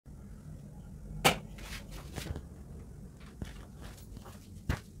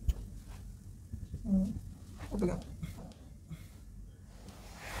begin.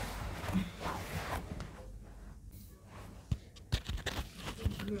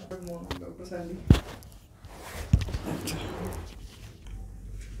 Dr. Sandy.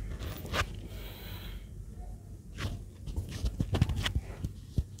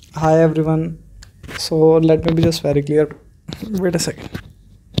 Hi everyone. So let me be just very clear. Wait a second.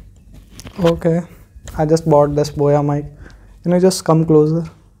 Okay, I just bought this Boya mic. Can you just come closer?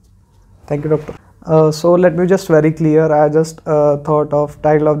 Thank you, doctor. So let me just very clear. I just thought of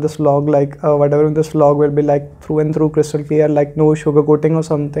title of this vlog, like whatever in this vlog will be like through and through crystal clear, like no sugarcoating or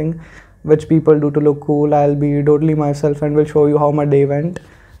something, which people do to look cool. I'll be totally myself and will show you how my day went.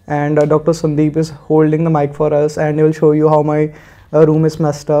 And Dr. Sandeep is holding the mic for us, and he will show you how my room is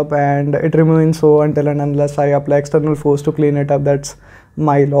messed up, and it remains so until and unless I apply external force to clean it up. That's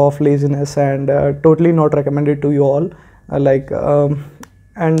my law of laziness, and totally not recommended to you all.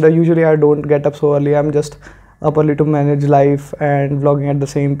 And usually I don't get up so early. I'm just up early to manage life and vlogging at the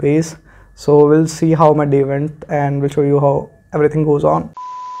same pace. So we'll see how my day went, and we'll show you how everything goes on.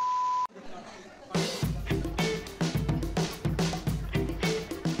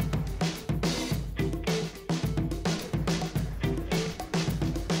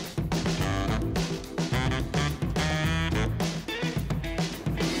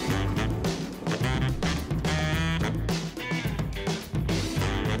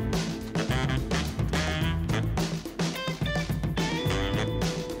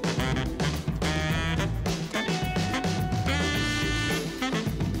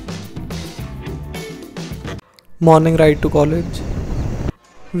 Morning ride to college.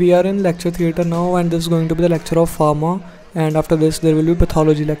 We are in lecture theatre now, and this is going to be the lecture of pharma, and after this there will be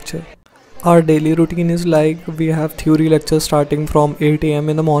pathology lecture. Our daily routine is like we have theory lectures starting from 8 a.m.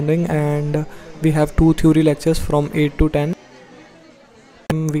 in the morning, and we have 2 theory lectures from 8 to 10.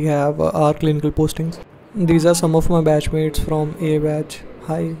 We have our clinical postings. These are some of my batchmates from A batch.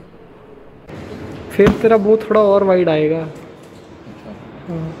 Hi. फिर तेरा मुंह थोड़ा और wide आएगा.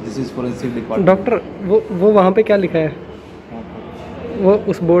 This is forensic department. Doctor वो वहाँ पे क्या लिखा है? वो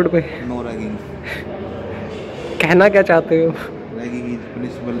उस बोर्ड पे No ragging. कहना क्या चाहते हो? Ragging is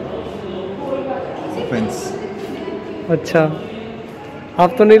punishable offense. अच्छा,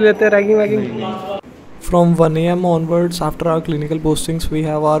 आप तो नहीं लेते ragging waging? From 1 a.m. onwards, after our clinical postings, we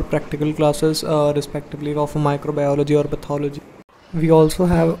have our practical classes respectively of microbiology or pathology. We also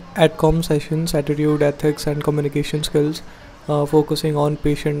have AdCom sessions, attitude, ethics and communication skills, focusing on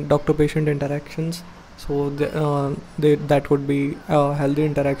doctor-patient interactions. So that would be healthy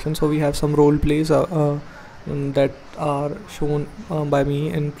interaction. So we have some role plays that are shown by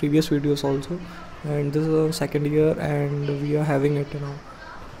me in previous videos also. And this is our second year, and we are having it now.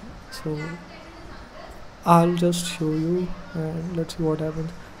 So I'll just show you, and let's see what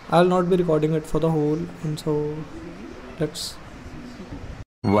happens. I'll not be recording it for the whole, and so let's.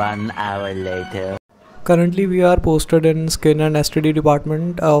 1 hour later. Currently we are posted in skin and STD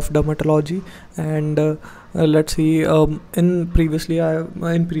department of dermatology, and let's see, in previous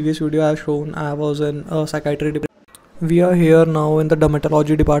video I have shown I was in psychiatry department. We are here now in the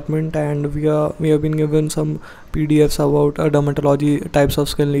dermatology department, and we have been given some PDFs about dermatology, types of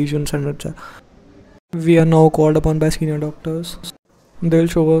skin lesions and etc. We are now called upon by senior doctors. They'll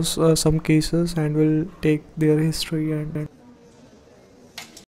show us some cases, and we'll take their history, and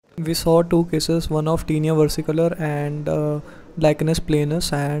we saw 2 cases, one of tinea versicolor and lichenous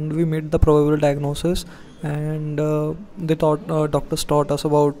planus, and we made the probable diagnosis, and doctors taught us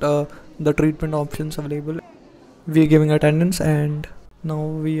about the treatment options available. We are giving attendance, and now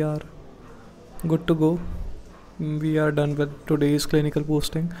we are good to go. We are done with today's clinical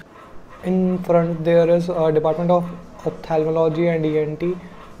posting. In front there is a department of ophthalmology and ENT.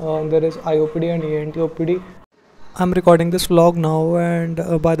 There is IOPD and ENT OPD. I'm recording this vlog now, and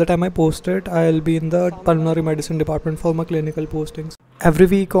by the time I post it, I'll be in the pulmonary medicine department for my clinical postings. Every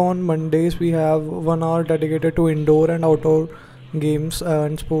week on Mondays we have 1 hour dedicated to indoor and outdoor games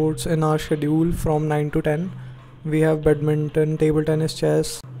and sports in our schedule from 9 to 10. We have badminton, table tennis,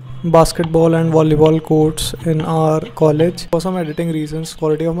 chess, basketball and volleyball courts in our college. For some editing reasons,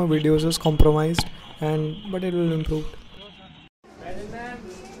 quality of my videos is compromised, but it will improve.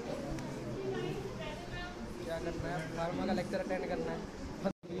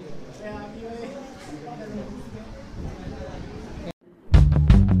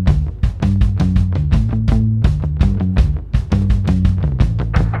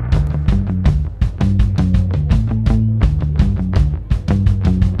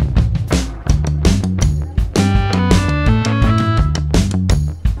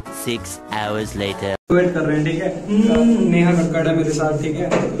 6 hours later. Wait कर रहे हैं, ठीक है। नेहा कक्कड़ है मेरे साथ, ठीक है।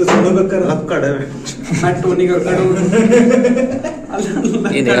 लक्कड़ है। मैं टोनी कक्कड़ हूँ।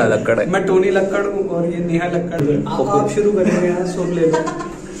 ये नेहा लक्कड़ है। मैं टोनी लक्कड़ हूँ और ये नेहा लक्कड़ है। आप शुरू करेंगे यहाँ, सुन ले लो।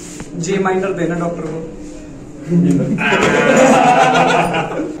 जी माइनर देना डॉक्टर को।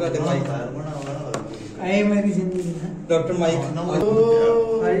 आए मेरी जिंदगी डॉक्टर माइक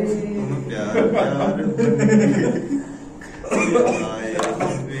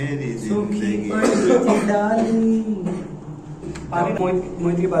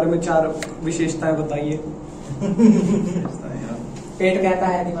मोहित के बारे में 4 विशेषताएं बताइए। पेट कहता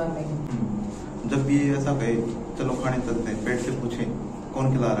है, दिमाग नहीं। जब भी ऐसा कहे चलो खाने चलते हैं, पेट से पूछे कौन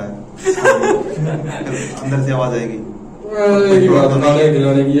खिला रहा है, अंदर से आवाज आएगी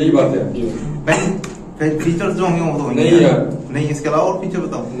यही बात है। फीचर्स जो होंगे वो तो होंगे नहीं यार, नहीं। इसके अलावा और फीचर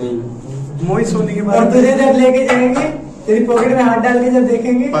बताओ। नहीं। मोहित सोने के और बाद तुझे जब लेके जाएंगे, तेरी पॉकेट में हाथ डाल के जब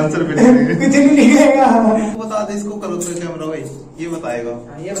देखेंगे 500 रुपए कुछ नहीं निकलेगा। बता दे इसको, करो तो कैमरा भाई ये बताएगा।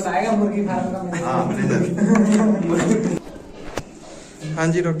 ये बताएगा मुर्गी फार्म का मैनेजर। हाँ मैनेजर। हाँ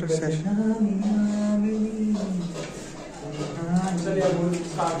जी डॉक्टर सेशन। चलिए अब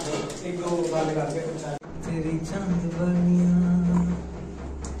स्टार्ट करो। 1-2 गाने गा के तेरी चांद बनिया।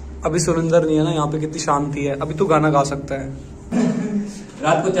 अभी सुरेंद्र नहीं है ना यहाँ पे, कितनी शांति है। अभी तू गाना गा सकता है।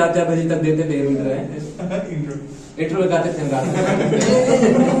 रात को 4-4 बजे तक देते थे इंट्रो लगाते थे रात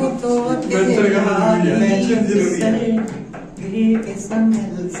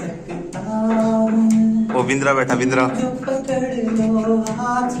वो बिंद्रा बैठा, बिंद्रा पकड़ लो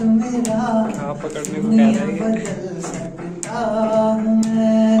हाथ मेरा, हाँ पकड़ने को कह रहे हैं।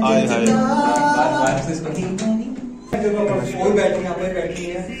 हाय हाय। और बैठी यहाँ पे बैठी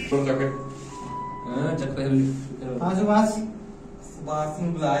है। हाँ सुभाष, सुभाष ने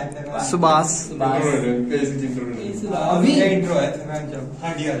बुलाया था। सुभाष अभी इंट्रो है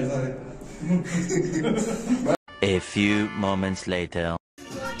हाँ जी आ जाओ सारे। A few moments later.